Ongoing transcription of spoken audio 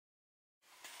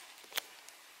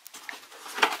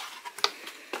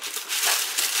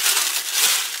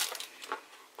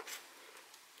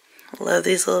Love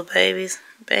these little babies.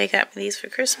 Bae got me these for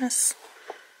Christmas.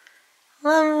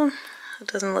 Love them. Who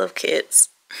doesn't love kids?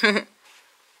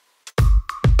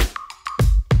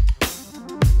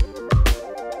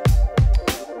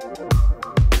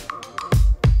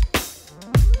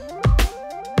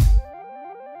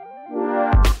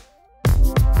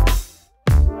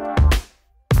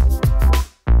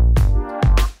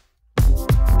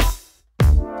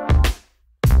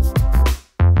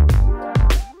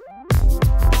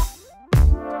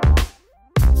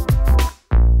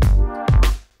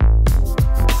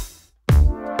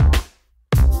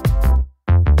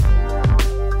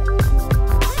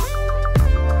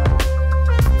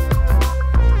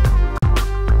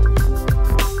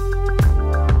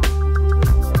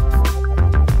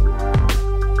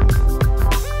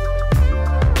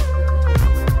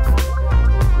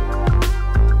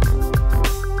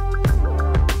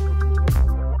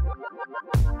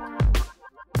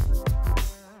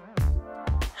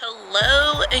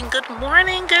 And good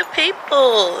morning, good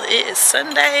people. It is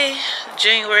Sunday,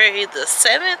 January the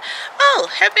 7th. Oh,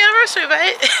 happy anniversary,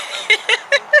 babe.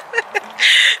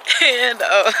 And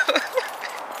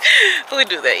we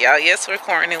do that, y'all. Yes, we're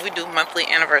quarantining. We do monthly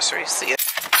anniversaries. See ya.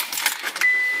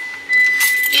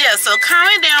 Yeah, so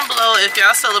comment down below if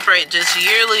y'all celebrate just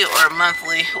yearly or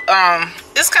monthly.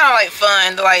 It's kind of like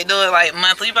fun to like do it like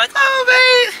monthly. You're like, oh,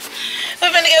 babe,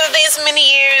 we've been together these many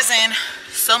years and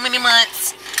so many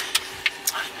months.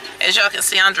 As y'all can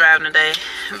see, I'm driving today.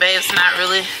 Babe's not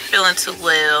really feeling too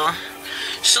well.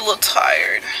 She's a little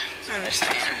tired. I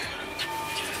understand.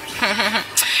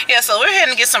 Yeah, so we're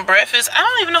heading to get some breakfast. I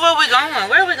don't even know where we're going.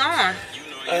 Where are we going?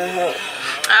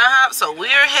 IHOP. So we're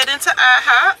heading to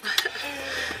IHOP.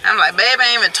 I'm like, babe,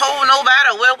 I ain't even told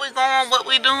nobody where we going, what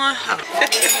we doing.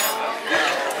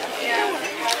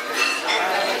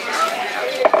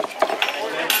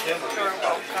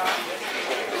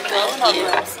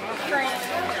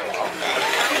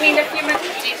 Need a few minutes.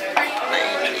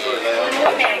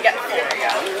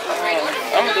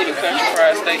 I'm gonna do the country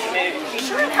fried steak and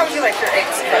eggs. How would you like your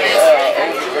eggs?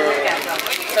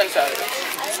 Sunshine.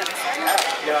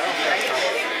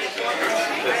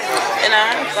 And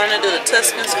I'm gonna do the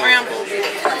Tuscan scramble.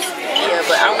 Yeah,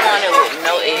 but I want it with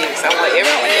no eggs. I want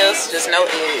everything else, just no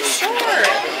eggs. Sure.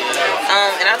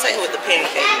 And I'll take it with the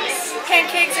pancakes.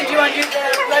 Pancakes, and do you want to do the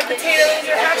red potatoes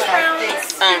or hash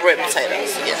browns? Red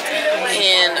potatoes, yeah.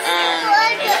 And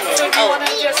So do you want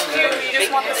to just do, you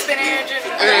just want the spinach and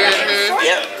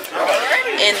yep.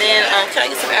 And then can I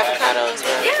get some avocado as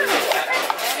well? Yeah.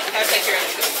 I'll take care of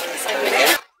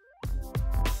it.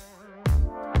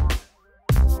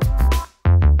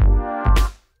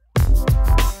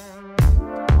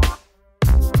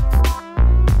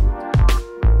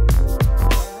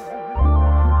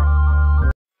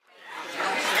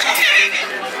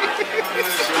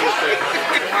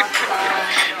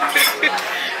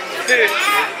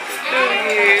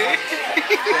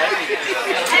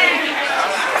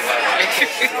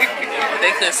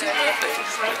 They couldn't see my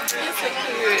face.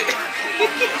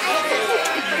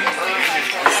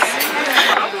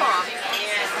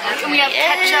 Can we have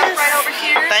ketchup right over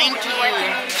here? Thank you.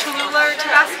 Cholula or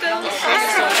Tabasco?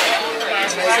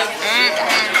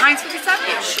 Heinz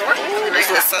 57? Sure. This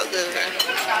looks so good. That's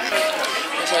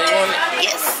how you want it?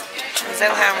 Yes.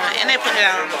 Exactly how I want it. And they put it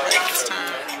out on the plate this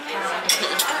time.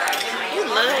 You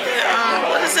love it.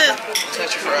 What is it?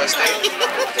 Country fried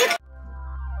steak.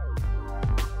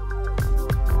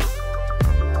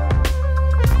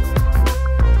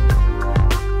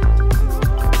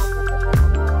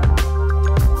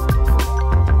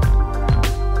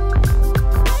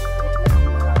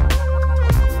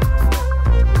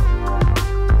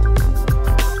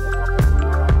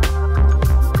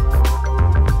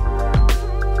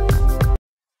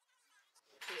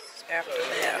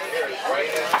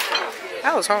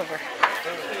 I was hungry.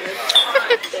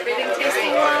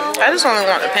 I just only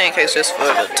want the pancakes just for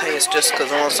the taste, just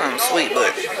because I want something sweet,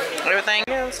 but everything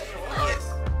else, yes.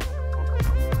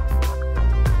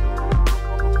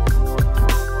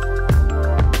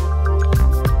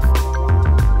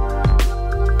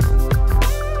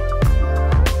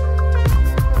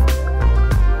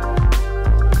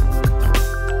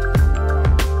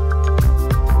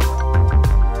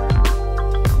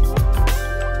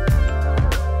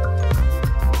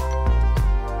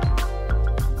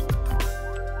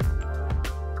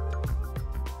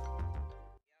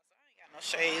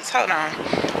 Hold on.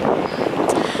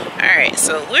 Alright,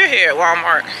 so we're here at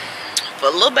Walmart for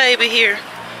little baby here.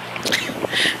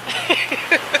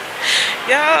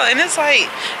 Y'all, and it's like,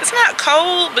 it's not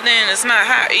cold, but then it's not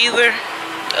hot either.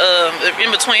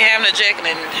 In between having a jacket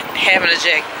and having a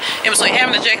jacket. In between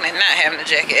having a jacket and not having a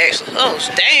jacket, actually. Oh,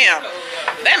 damn.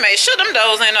 That made sure them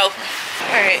doors ain't open.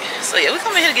 Alright, so yeah, we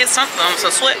come in here to get something,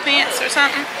 some sweatpants or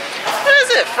something. What is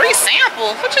it? Free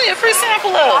sample? What you need a free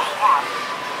sample of?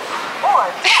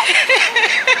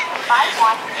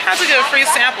 How to get a free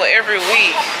sample every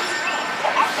week?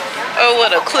 Oh,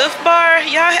 what, a Cliff Bar?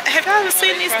 Y'all, have y'all ever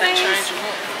seen these things?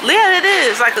 Yeah, it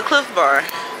is like a Cliff Bar.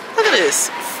 Look at this.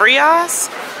 Frios?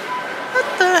 What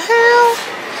the hell?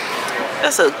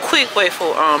 That's a quick way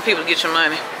for people to get your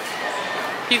money.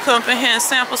 You come in here and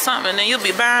sample something and then you'll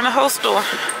be buying the whole store.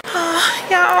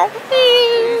 Y'all.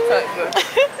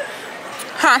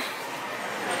 Huh?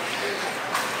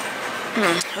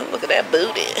 Oh, look at that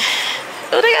booty.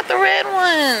 Oh, they got the red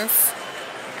ones.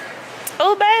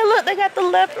 Oh, babe, look, they got the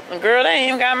leopard. Girl, they ain't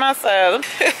even got my size.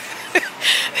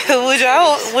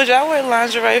 Would y'all wear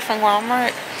lingerie from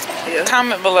Walmart? Yeah.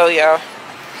 Comment below, y'all.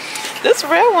 This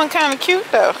red one kind of cute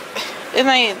though. It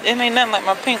ain't nothing like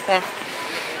my pink one.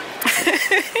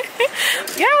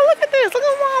 Y'all, look at this. Look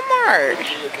at Walmart.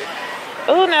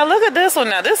 Oh, now look at this one.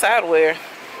 Now this I'd wear.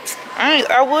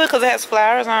 I would because it has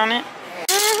flowers on it.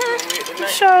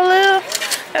 Sure live.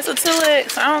 That's a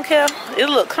 2X. I don't care. It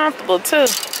look comfortable too.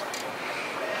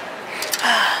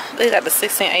 They got the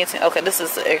 16, 18. Okay, this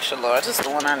is the extra large. This is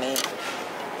the one I need.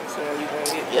 So you gonna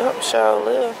get? Yep, sure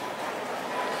live.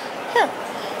 Yeah.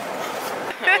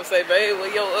 I would say, babe,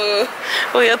 what your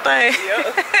What your thing? Yeah.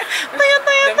 Do your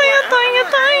thing.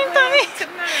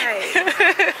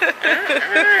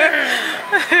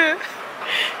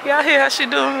 Y'all hear how she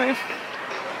doing me?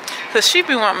 Cause she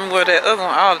be wanting me to wear that other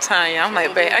one all the time, y'all. I'm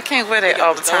like, babe, I can't wear that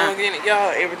all the time.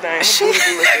 Y'all, everything. She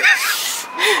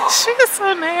is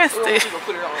so nasty.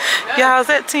 Y'all, is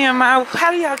that TMI?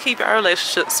 How do y'all keep your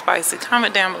relationship spicy?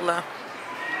 Comment down below.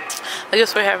 I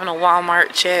guess we're having a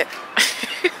Walmart chat.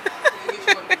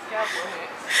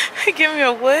 Give me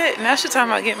a what? Now she's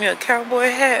talking about getting me a cowboy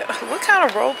hat. What kind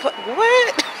of role play?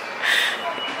 What?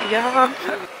 Y'all.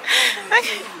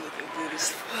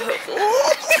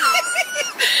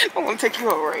 I'm gonna take you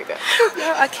over right now.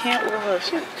 Y'all, I can't with her.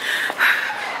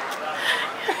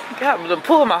 Got me to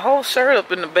pull my whole shirt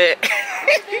up in the back.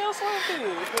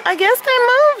 I guess they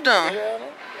moved them.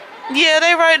 Yeah,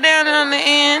 they right down on the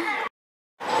end.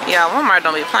 Yeah, Walmart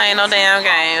don't be playing no damn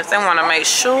games. They want to make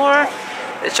sure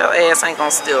that your ass ain't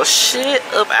gonna steal shit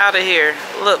up out of here.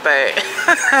 Look, babe.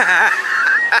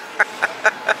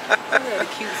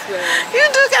 You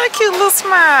do got a cute little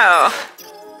smile.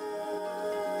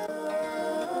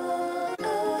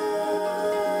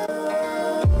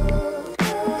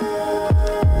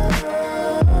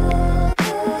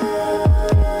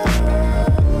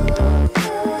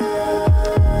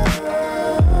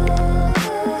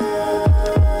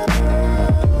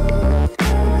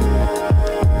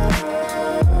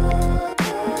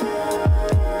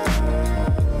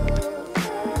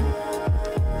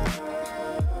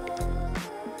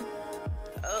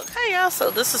 So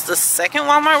this is the second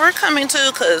Walmart we're coming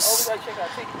to because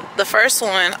the first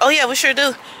one, oh yeah, we sure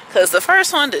do, because the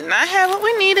first one did not have what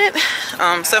we needed,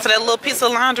 except for that little piece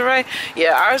of lingerie.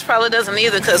 Yeah, ours probably doesn't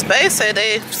either because they said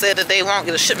that they won't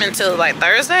get a shipment until like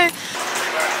Thursday.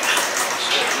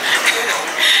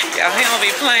 Y'all, he don't be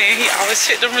playing. He always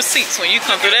check them receipts when you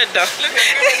come through that door.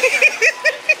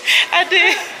 I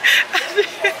did.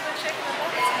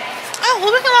 Oh, well,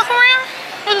 we can walk around.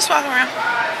 We'll just walk around.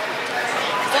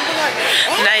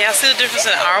 Now y'all see the difference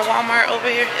in our Walmart over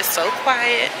here? It's so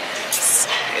quiet.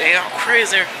 It ain't all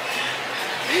crazy.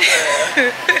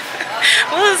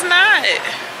 Well, it's not.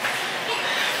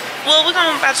 Well, we're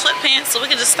gonna buy sweatpants, so we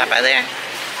can just stop by there.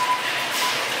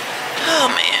 Oh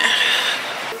man,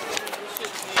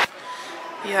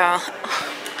 y'all,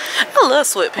 I love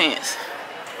sweatpants.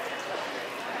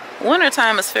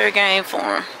 Wintertime is fair game for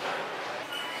them.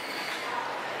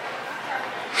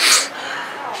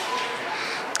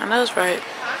 I know it's right.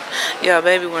 Yeah,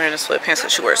 baby wearing the sweatpants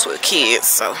because she works with kids,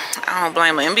 so I don't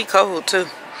blame her. And be cold too.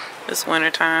 It's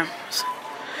winter time. So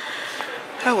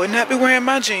I would not be wearing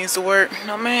my jeans to work.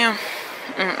 No ma'am.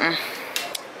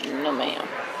 No ma'am.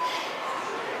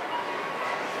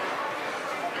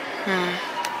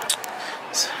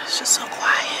 It's just so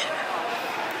quiet.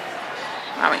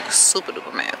 I mean, super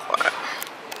duper mad quiet.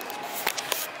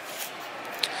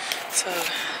 So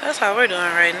that's how we're doing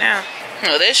right now.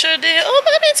 Oh, they sure did. Oh,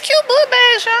 look at these cute book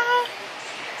bags, y'all.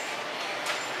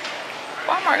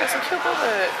 Walmart got some cute book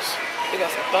bags. They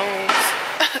got some thongs.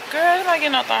 Girl, they not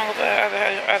getting no thong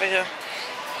out of here.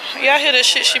 Y'all hear that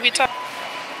shit she be talking?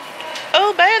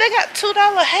 Oh, babe, they got $2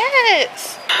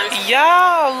 hats.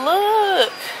 Y'all, look.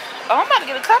 Oh, I'm about to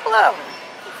get a couple of them.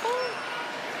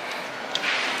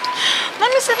 Let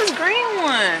me see this green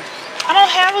one. I don't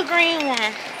have a green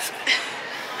one.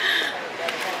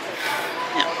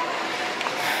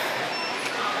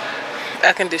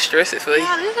 I can distress it for you.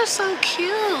 Yeah, these are so cute.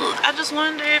 I just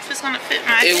wonder if it's gonna fit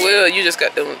my It hair. will. You just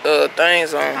got them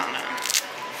things on. I don't know.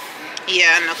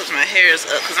 Yeah, I know, because my hair is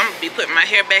up. Because I'm gonna be putting my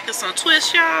hair back in some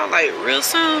twists, y'all, like real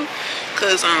soon.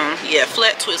 Because yeah,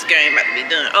 flat twist game about to be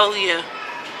done. Oh yeah,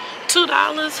 $2.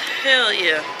 Hell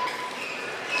yeah.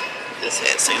 This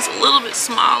head seems a little bit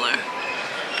smaller.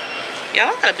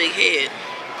 Y'all got a big head.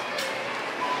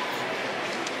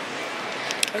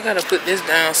 I gotta put this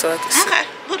down so I can see. Okay,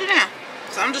 put it down.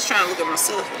 So I'm just trying to look at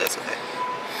myself, but that's okay.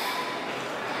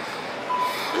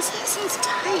 This head seems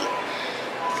tight.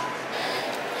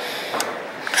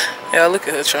 Yeah, look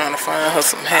at her trying to find her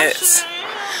some hats. Sure,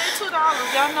 yeah,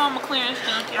 $2. Y'all know I'm a clearance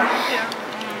junkie. I don't care.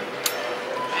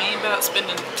 I ain't about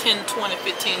spending $10, $20,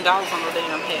 $15 on no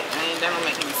damn hat. That don't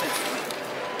make any sense to me.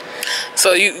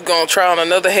 So you gonna try on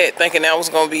another hat thinking that was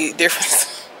gonna be different?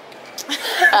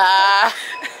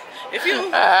 If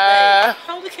you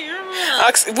hold the camera.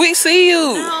 We see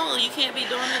you. No, you can't be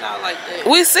doing it out like that.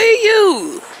 We see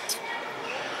you.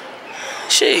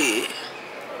 Shit.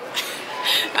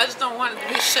 I just don't want it to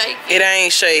be shaky. It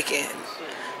ain't shaking.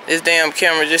 This damn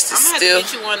camera just is still. I'm gonna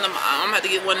have to get you one of them. I'm gonna have to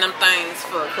get one of them things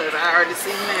because I already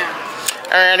see now.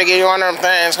 I had to get you one of them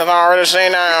things because I already see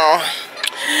now.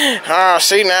 I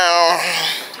see now.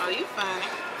 Oh, you funny.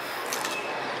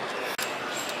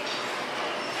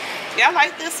 Y'all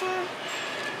like this one?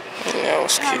 Yeah,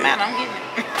 it's cute. Man, I'm getting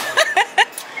it.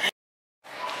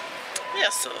 Yeah,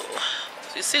 so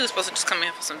you see, we're supposed to just come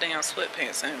in for some damn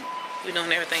sweatpants, and we're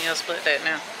doing everything else but that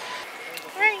now.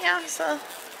 Alright, y'all, so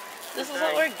this is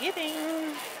what we're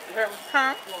getting.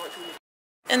 Huh?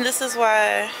 And this is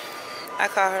why I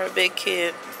call her a big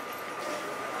kid.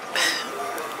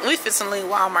 We fit some leave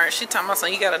Walmart. She talking about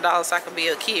something, you got $1 so I can be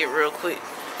a kid real quick.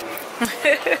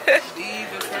 Be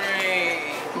the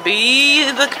crane.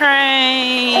 Be the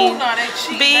crane. Oh, no, that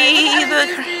cheap. Be the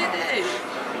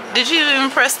crane. Did you even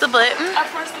press the button? I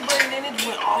pressed the button and it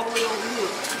went all the way over here.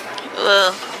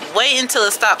 Well, wait until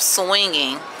it stops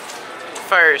swinging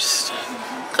first.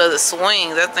 Because it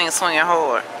swings. That thing's swinging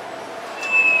hard.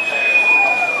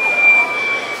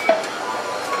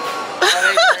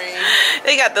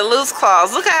 They got the loose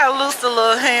claws. Look how loose the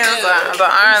little hands are. The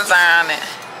arms are on it.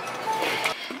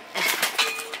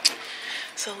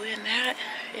 So we're not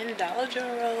in Dollar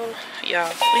General. Y'all,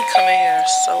 we come in here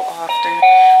so often.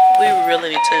 We really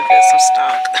need to invest some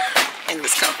stock in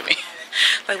this company.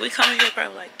 Like, we come in here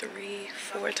probably like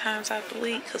 3-4 times out the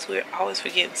week because we're always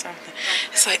forgetting something.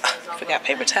 It's like, oh, forgot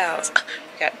paper towels,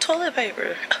 forgot toilet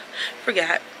paper,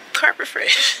 forgot carpet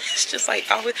fresh. It's just like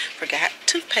always forgot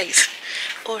toothpaste,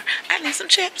 or I need some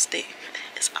chapstick.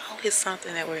 It's always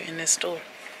something that we're in this store.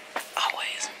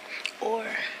 Always. Or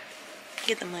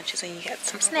get the munchies and you got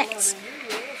some snacks.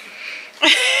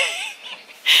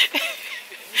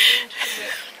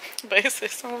 Basically,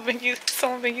 someone been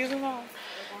using them all.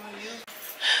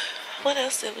 What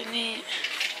else did we need?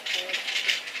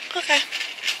 Okay.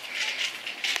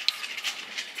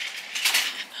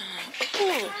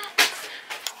 Ooh.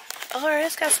 Oh,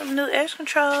 it's got some new edge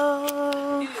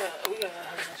control.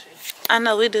 I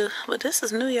know we do, but this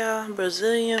is new, y'all.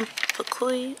 Brazilian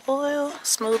Pacui oil,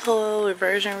 smooth oil,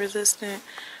 reversion resistant,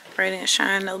 radiant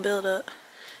shine, no buildup.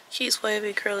 Keeps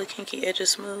wavy, curly, kinky edges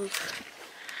smooth.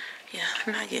 Yeah,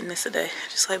 I'm not getting this today.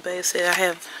 Just like Babe said, I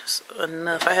have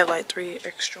enough. I have like 3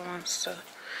 extra ones, so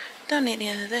don't need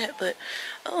any of that. But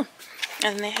oh,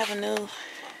 and they have a new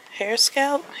hair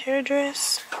scalp, hair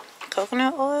dress,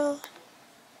 coconut oil.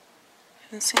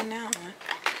 Haven't seen that one.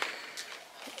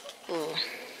 Ooh.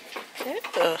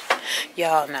 Yeah.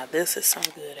 Y'all, now this is some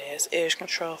good ass edge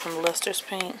control from Luster's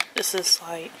Pink. This is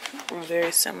like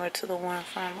very similar to the one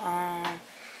from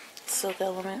Silk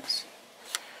Elements.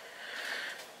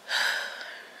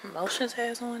 Motions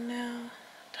has one now.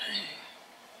 Dang.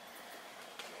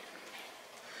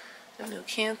 The new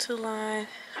Cantu line.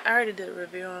 I already did a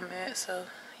review on that, so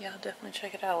y'all definitely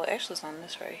check it out. Well, actually, it's on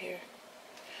this right here.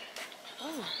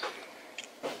 Oh.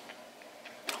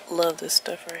 Love this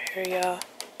stuff right here, y'all.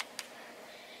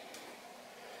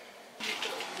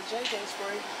 The JJ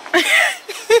spray.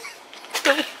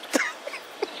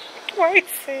 Why you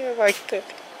say it like that?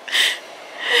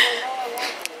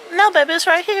 No, baby, it's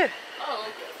right here. Oh,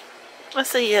 okay. Let's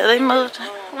see, yeah, they moved.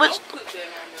 Which,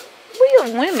 we are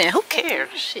women, who cares?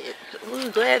 Shit.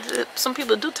 We're glad that some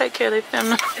people do take care of their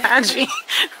feminine hygiene.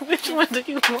 Which one do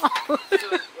you want?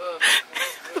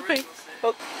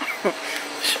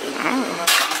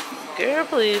 Girl,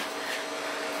 please.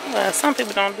 Well, some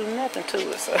people don't do nothing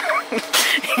to it, so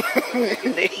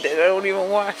they don't even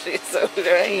wash it. So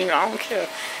I don't care.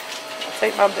 I'll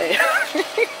take my bath.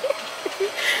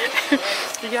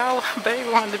 Y'all, baby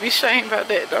wanted to be ashamed about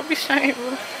that. Don't be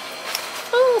shameful.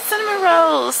 Ooh, cinnamon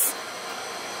rolls.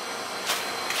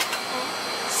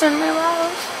 Cinnamon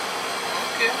rolls.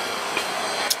 Okay.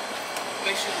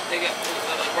 Make sure that they got the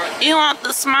right. You want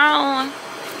the small one?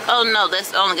 Oh no,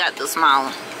 that's only got the small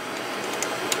one.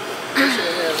 Make sure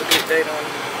it has a good date on it.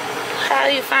 How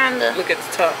do you find the Look at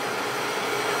the top.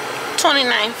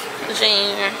 29th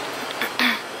January?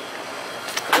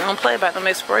 We don't play about them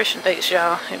expiration dates,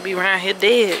 y'all. It be around here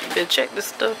dead. You better check this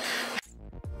stuff.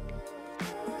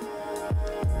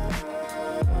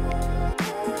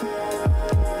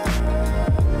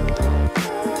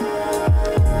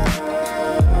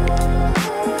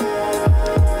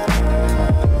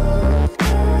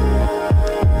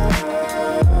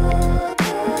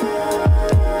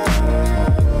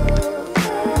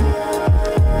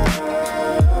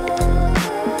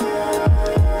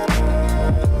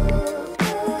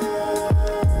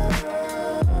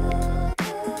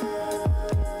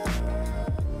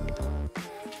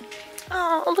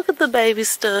 Oh, look at the baby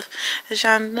stuff. As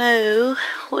y'all know,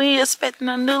 we expecting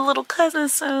a new little cousin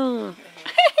soon.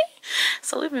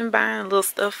 So we've been buying little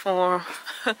stuff for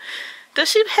him.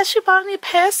 Has she bought any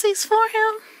pasties for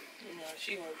him? No,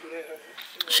 she won't do that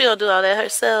herself. She'll do all that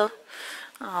herself.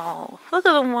 Oh, look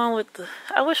at the one with the...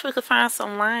 I wish we could find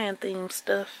some lion themed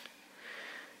stuff.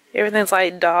 Everything's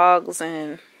like dogs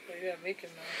and... Oh, yeah, Mickey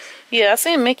Mouse. Yeah, I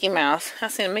seen Mickey Mouse. I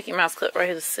seen a Mickey Mouse cup right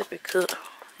here, the sippy cup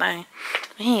thing.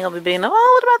 He ain't gonna be big enough.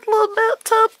 Oh, what about the little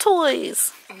bathtub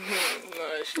toys? No,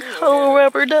 she won't. Oh,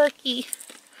 rubber ducky.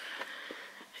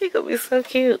 He gonna be so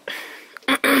cute.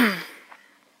 I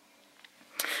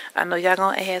know y'all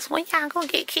gonna ask, when y'all gonna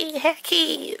get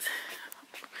kids?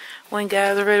 When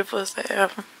guys are ready for us to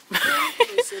have them. Now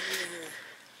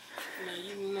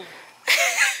you know.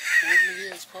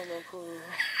 Yes, Polo Cool.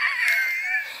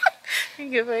 You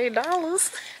give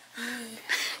 $8.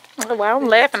 Oh, wow, I'm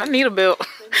laughing. I need a belt. Alright.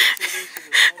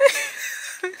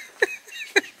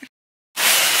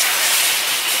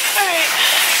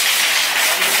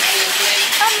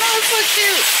 I know, it's so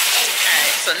cute.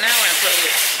 Alright, so now we're in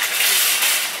Publix.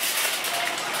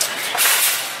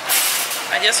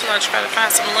 I guess we're gonna try to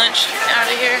find some lunch out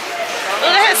of here.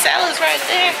 Oh, they had salads right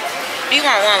there. You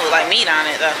want one with like meat on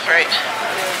it though, right?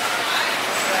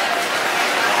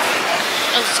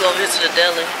 Let's just go over here to the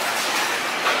deli.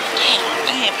 Damn,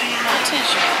 they ain't paying no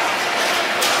attention.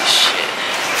 Shit.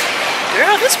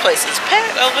 Girl, this place is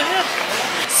packed over here.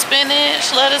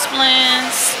 Spinach, lettuce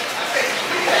blends.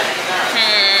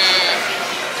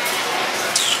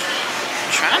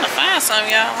 Trying to find some,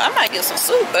 y'all. I might get some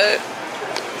soup, but...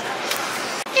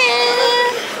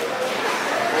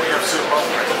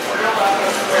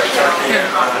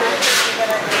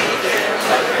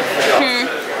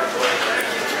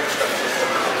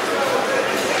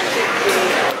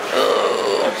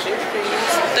 Oh,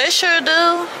 they sure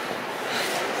do.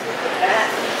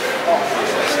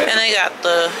 And they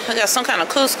got some kind of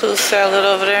couscous salad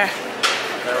over there.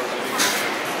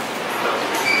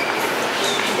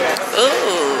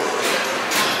 Ooh.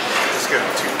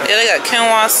 Yeah, they got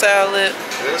quinoa salad.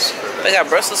 They got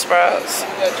Brussels sprouts.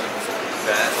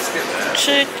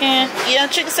 Chicken. Yeah,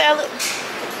 chicken salad.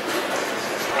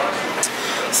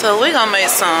 So we're gonna make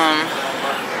some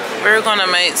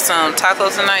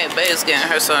tacos tonight. Babe's getting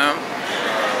her some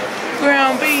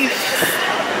ground beef.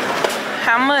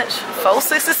 How much?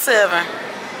 $4.67.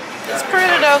 It's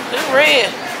pretty though. It's red.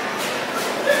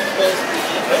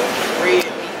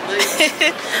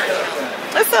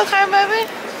 It's okay, baby.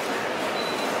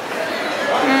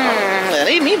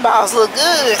 These meatballs look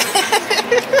good.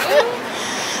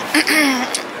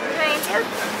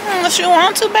 What you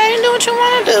want to, baby? Do what you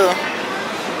want to do.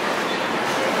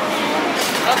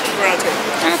 I'll do ground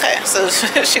turkey. Okay, so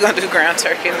she gonna do ground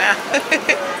turkey now.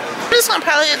 I'm just gonna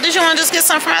did you want to just get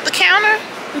something from out the counter?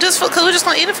 Cause we're just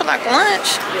gonna eat it for like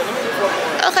lunch.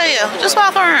 Okay, yeah, just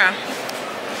walk around.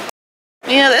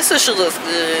 Yeah, that sushi looks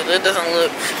good. It doesn't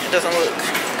look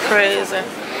crazy.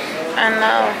 I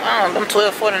know. Oh, them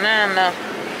 $12.49 though.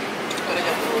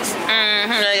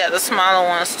 They got the smaller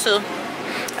ones too.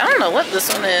 I don't know what this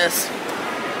one is.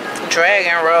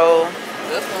 Dragon roll.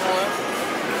 This one.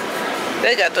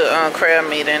 They got the crab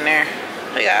meat in there.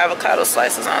 They got avocado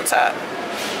slices on top.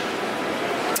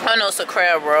 Oh no, it's a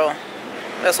crab roll.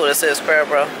 That's what it says, crab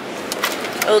roll.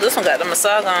 Oh, this one got the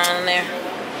masago on there.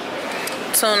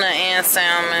 Tuna and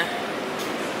salmon.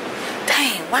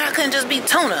 Dang, why couldn't it just be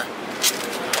tuna?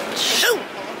 Shoot.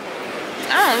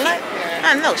 I don't like.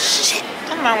 I know shit.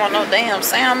 I don't want no damn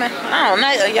salmon. I don't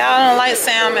know. Y'all don't like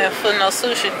salmon for no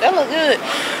sushi. That look good.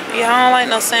 Y'all don't like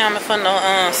no salmon for no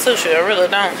sushi. I really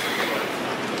don't.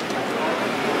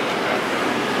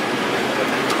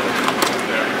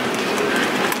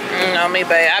 You know me,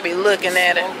 babe. I be looking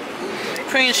at it.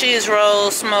 Cream cheese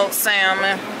rolls, smoked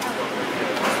salmon.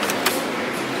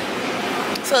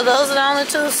 So those are the only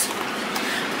two.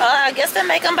 I guess they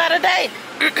make them by the day.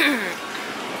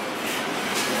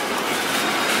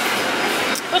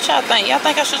 What y'all think? Y'all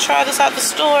think I should try this out the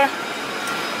store?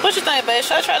 What you think, babe?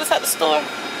 Should I try this at the store?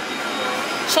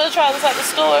 Should I try this at the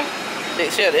store?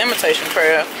 She had the imitation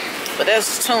crab. But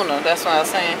that's tuna. That's what I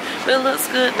was saying. But it looks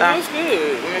good, though. It's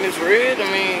good. I mean, it's red. I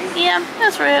mean... Yeah,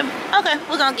 that's red. Okay,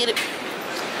 we're going to get it.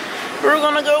 We're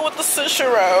going to go with the sushi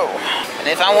roll. And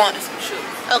if I want...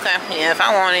 Okay, yeah, if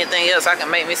I want anything else, I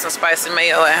can make me some spicy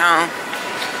mayo at home.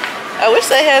 I wish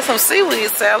they had some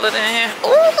seaweed salad in here.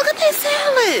 Oh, look at these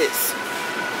salads.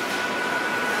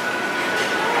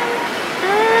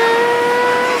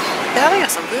 Yeah, they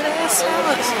got some good ass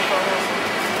salads.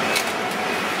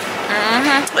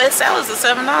 But salads are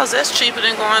 $7. That's cheaper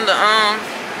than going to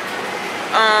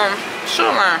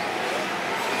Shoreline.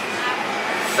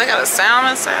 They got a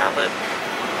salmon salad,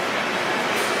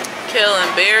 kale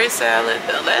and berry salad.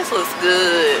 Oh, that looks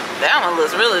good. That one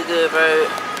looks really good, babe.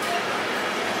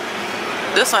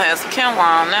 This one has the quinoa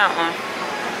on that one.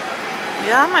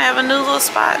 Yeah, I might have a new little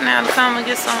spot now to come and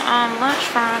get some lunch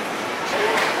from.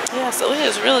 Yeah, so we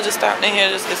just really just stopped in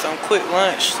here to just get some quick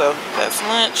lunch. So that's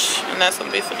lunch, and that's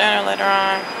gonna be for dinner later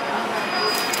on.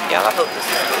 Y'all, I hope this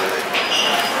is good.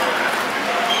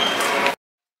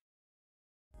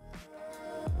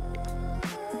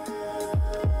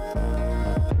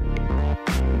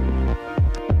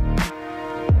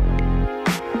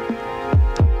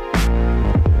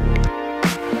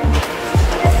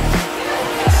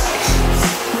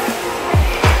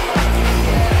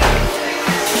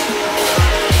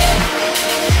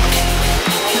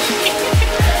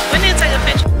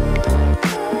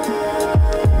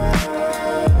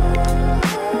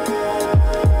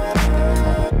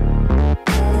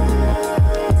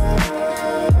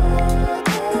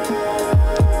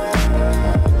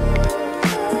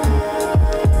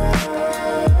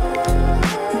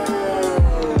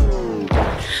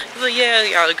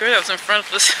 Y'all, the girl that was in front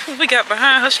of us, we got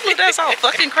behind her. She looked at us all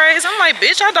fucking crazy. I'm like,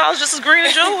 bitch, our doll's just as green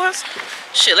as yours.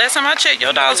 Shit, last time I checked,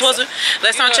 your doll's wasn't.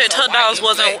 Last time I checked, her doll's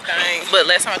wasn't. But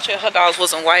last time I checked, her doll's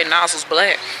wasn't white and ours was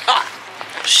black. Oh,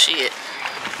 shit.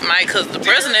 Might, cause the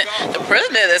president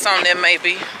that's on there may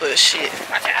be, but shit.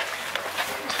 Watch out.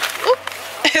 Oop.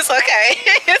 It's okay.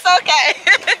 It's okay.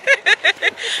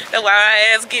 That's why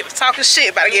our ass get talking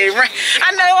shit about to get rain.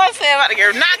 I know what I'm saying, about to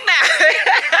get knocked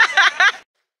out.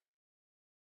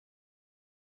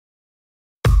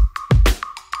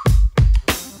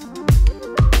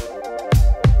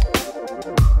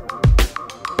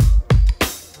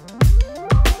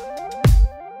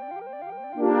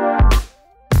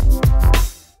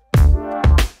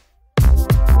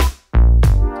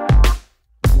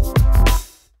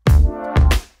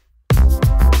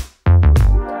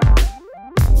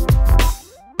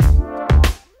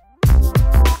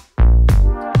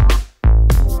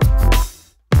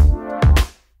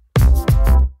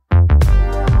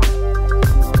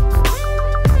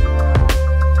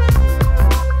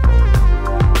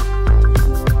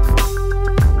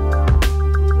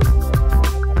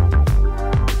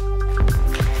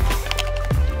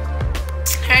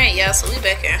 So we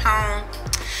back at home.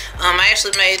 I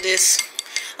actually made this.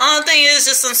 Only thing is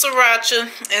just some sriracha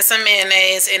and some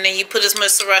mayonnaise, and then you put as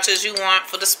much sriracha as you want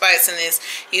for the spiciness.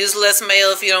 Use less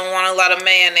mayo if you don't want a lot of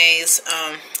mayonnaise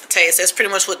taste. That's pretty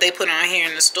much what they put on here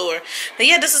in the store. But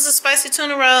yeah, this is a spicy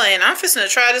tuna roll, and I'm fixing to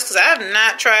try this because I have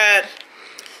not tried,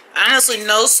 honestly,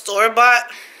 no store-bought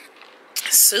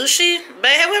sushi.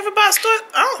 Babe, have we ever bought store?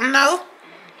 Oh, no.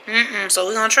 So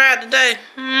we're gonna try it today.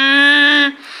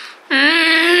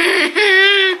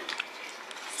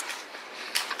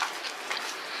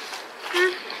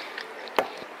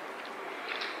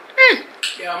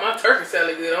 Yeah, my turkey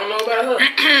salad good. I don't know about her.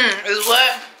 Is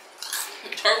what?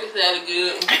 Turkey salad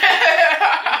good.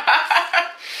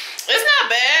 It's not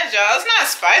bad, y'all. It's not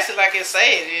spicy like it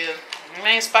say it is. It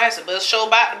ain't spicy, but it's sure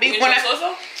about to be. When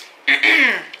oh,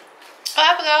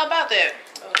 I forgot all about that.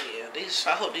 Oh yeah, these.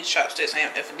 I hope these chopsticks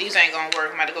ain't. If these ain't gonna work,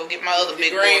 I'm about to go get my other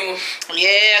big green one.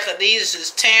 Yeah, cause these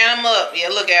just tearing them up. Yeah,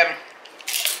 look at them.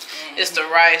 It's the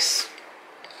rice.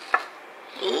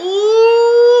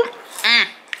 Ooh.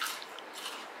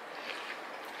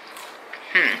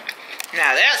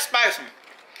 Now that's spicy.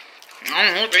 I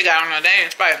don't know what they got on there. They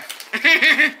ain't spicy.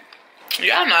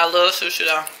 Y'all know I love sushi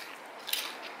though.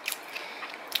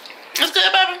 It's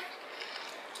good, baby.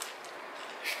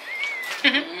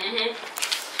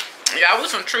 Y'all, we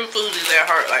some true foodies at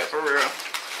heart, like for real.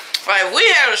 Like, if we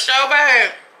had a show,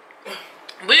 babe,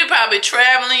 we'd probably be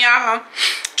traveling, y'all,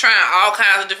 trying all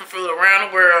kinds of different food around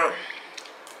the world.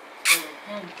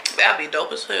 That'd be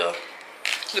dope as hell.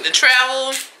 With the travel,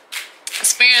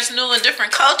 experience new and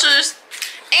different cultures,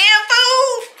 and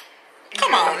food.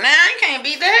 Come on now, you can't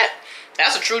beat that.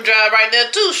 That's a true job right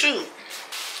there too, shoot.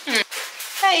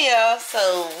 Hey y'all,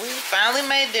 so we finally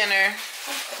made dinner.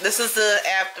 This is the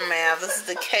aftermath. This is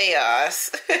the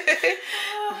chaos.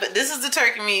 But this is the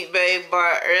turkey meat babe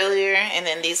bought earlier. And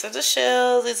then these are the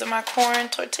shells. These are my corn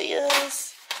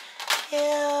tortillas.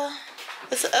 Yeah.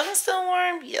 Is the oven still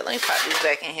warm? Yeah, let me pop these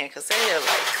back in here because they are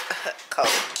like cold.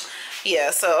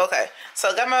 Yeah, so okay. So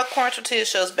I got my corn tortilla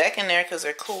shells back in there because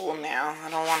they're cool now.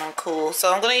 I don't want them cool.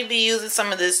 So I'm going to be using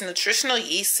some of this nutritional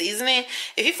yeast seasoning.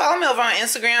 If you follow me over on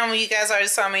Instagram, you guys already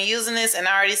saw me using this. And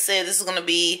I already said this is going to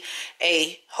be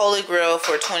a holy grail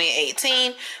for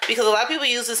 2018. Because a lot of people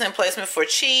use this in placement for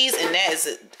cheese. And that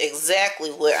is exactly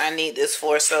what I need this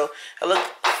for. So I look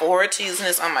forward to using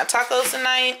this on my tacos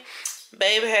tonight.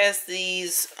 Babe has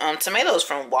these tomatoes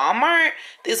from Walmart.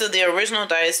 These are the original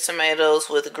diced tomatoes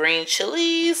with green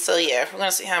chilies. So yeah, we're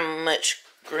gonna see how much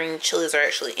green chilies are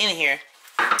actually in here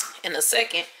in a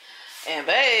second. And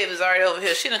babe is already over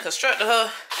here. She done constructed her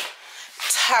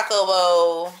taco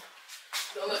bowl.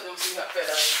 Don't let them see how fat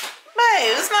I am.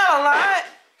 Babe, it's not a lot.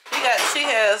 She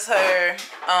has her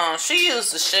she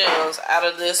used the shells out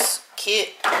of this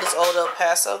kit, this old El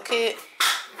Paso kit.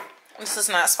 This is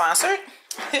not sponsored.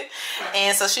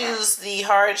 And so she used the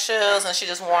hard shells and she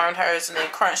just warmed hers and then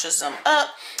crunches them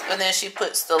up, and then she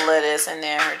puts the lettuce and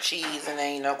then her cheese and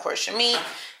then, you know, of course, your meat.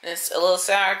 And it's a little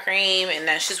sour cream, and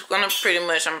then she's gonna pretty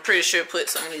much, I'm pretty sure, put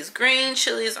some of these green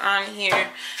chilies on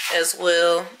here as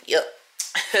well. Yep.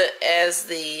 As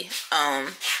the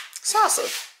salsa.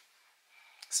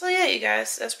 So yeah, you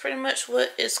guys, that's pretty much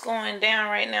what is going down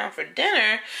right now for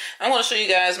dinner. I'm gonna show you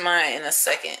guys mine in a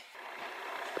second.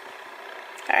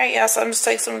 Alright, y'all, so I'm just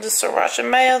taking some of this sriracha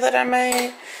mayo that I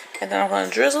made, and then I'm going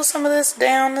to drizzle some of this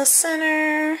down the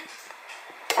center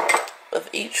of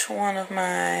each one of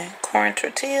my corn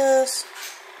tortillas.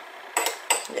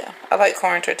 Yeah, I like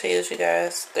corn tortillas, you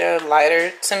guys. They're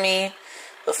lighter to me.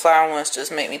 The flour ones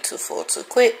just make me too full too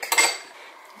quick.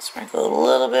 Sprinkle a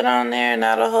little bit on there,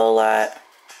 not a whole lot.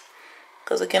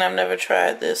 Because again, I've never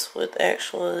tried this with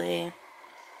actually,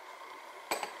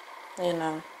 you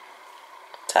know,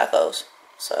 tacos.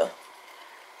 So,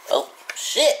 oh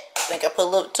shit, I think I put a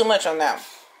little too much on that one.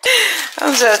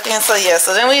 I'm joking. So yeah,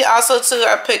 so then we also too,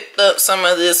 I picked up some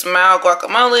of this mild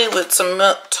guacamole with some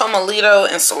tomalito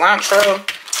and cilantro.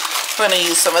 We're going to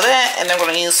use some of that, and then we're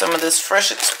going to use some of this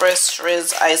Fresh Express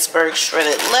Shreds Iceberg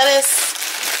shredded lettuce.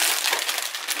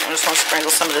 I'm just going to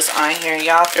sprinkle some of this on here.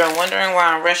 Y'all, if you're wondering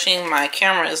why I'm rushing, my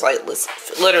camera is like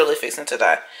literally fixing to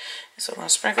die. So I'm going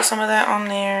to sprinkle some of that on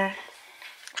there.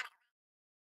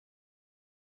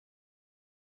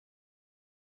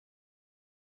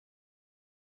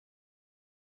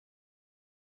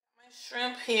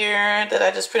 Shrimp here that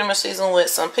I just pretty much seasoned with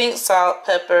some pink salt,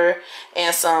 pepper,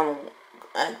 and some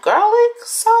garlic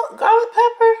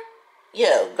pepper.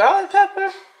 Yeah, garlic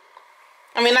pepper.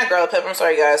 I mean, not garlic pepper, I'm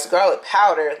sorry guys, garlic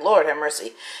powder. Lord have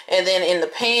mercy. And then in the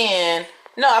pan,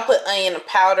 no, I put onion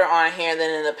powder on here, and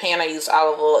then in the pan I used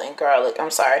olive oil and garlic.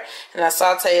 I'm sorry. And I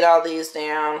sauteed all these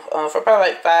down for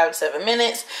probably like 5 to 7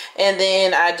 minutes, and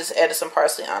then I just added some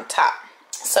parsley on top.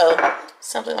 So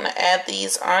simply going to add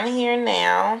these on here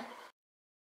now.